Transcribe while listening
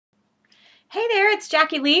Hey there, it's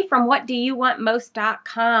Jackie Lee from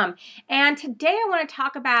whatdoyouwantmost.com. And today I want to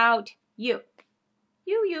talk about you.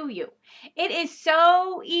 You. It is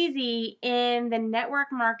so easy in the network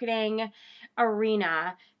marketing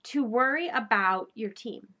arena to worry about your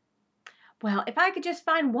team. Well, if I could just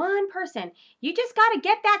find one person, you just got to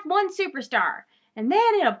get that one superstar and then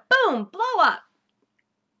it'll boom, blow up.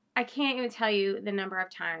 I can't even tell you the number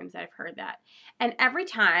of times that I've heard that. And every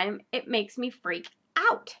time it makes me freak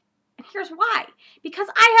out. And here's why. Because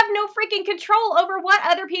I have no freaking control over what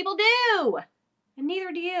other people do. And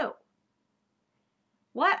neither do you.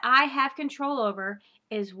 What I have control over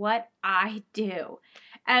is what I do.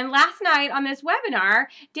 And last night on this webinar,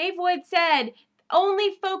 Dave Wood said,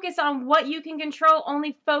 only focus on what you can control.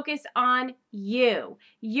 Only focus on you,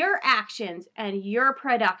 your actions, and your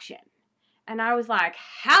production. And I was like,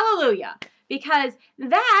 hallelujah, because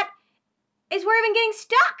that is where I've been getting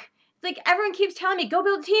stuck. Like everyone keeps telling me, go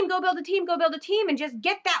build a team, go build a team, go build a team, and just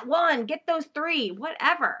get that one, get those three,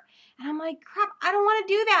 whatever. And I'm like, crap, I don't want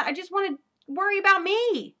to do that. I just want to worry about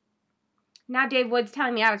me. Now Dave Wood's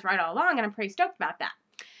telling me I was right all along, and I'm pretty stoked about that.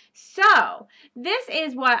 So this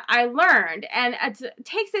is what I learned, and it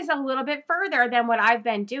takes this a little bit further than what I've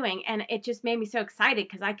been doing, and it just made me so excited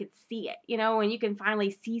because I could see it, you know, when you can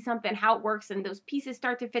finally see something, how it works, and those pieces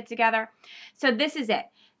start to fit together. So this is it.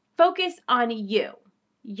 Focus on you,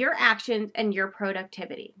 your actions, and your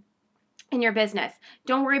productivity in your business.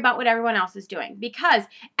 Don't worry about what everyone else is doing, because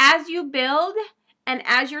as you build and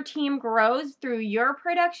as your team grows through your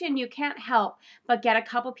production, you can't help but get a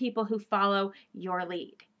couple people who follow your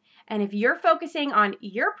lead. And if you're focusing on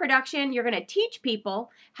your production, you're going to teach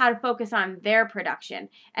people how to focus on their production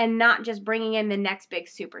and not just bringing in the next big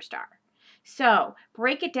superstar. So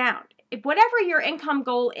break it down. If whatever your income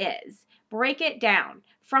goal is, break it down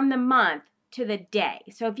from the month to the day.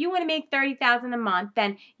 So if you want to make $30,000 a month,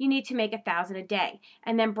 then you need to make $1,000 a day.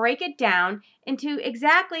 And then break it down into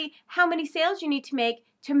exactly how many sales you need to make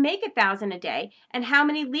 $1,000 a day, and how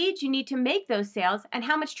many leads you need to make those sales, and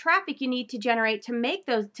how much traffic you need to generate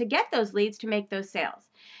to get those leads to make those sales.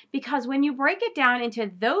 Because when you break it down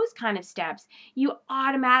into those kind of steps, you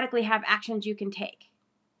automatically have actions you can take.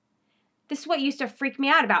 This is what used to freak me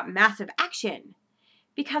out about massive action.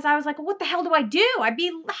 Because I was like, well, what the hell do I do? I'd be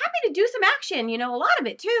happy to do some action, you know, a lot of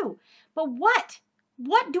it too. But what?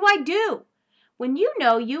 What do I do? When you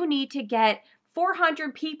know you need to get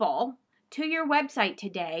 400 people to your website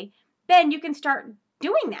today, then you can start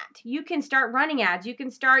doing that. You can start running ads. You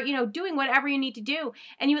can start, you know, doing whatever you need to do.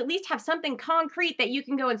 And you at least have something concrete that you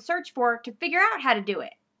can go and search for to figure out how to do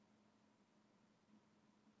it.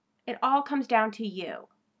 It all comes down to you.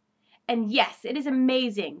 And yes, it is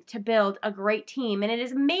amazing to build a great team, and it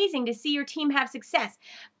is amazing to see your team have success,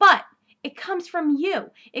 but it comes from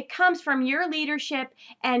you. It comes from your leadership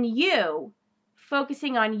and you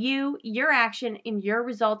focusing on you, your action, and your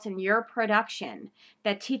results and your production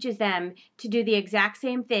that teaches them to do the exact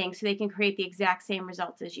same thing so they can create the exact same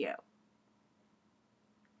results as you.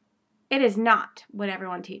 It is not what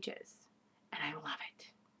everyone teaches, and I love it.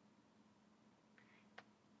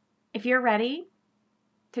 If you're ready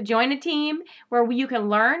to join a team where you can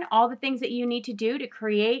learn all the things that you need to do to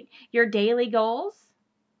create your daily goals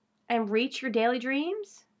and reach your daily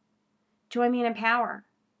dreams, join me in Empower.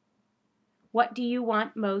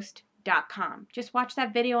 Whatdoyouwantmost.com. Just watch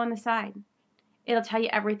that video on the side. It'll tell you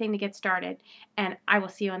everything to get started, and I will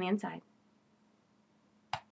see you on the inside.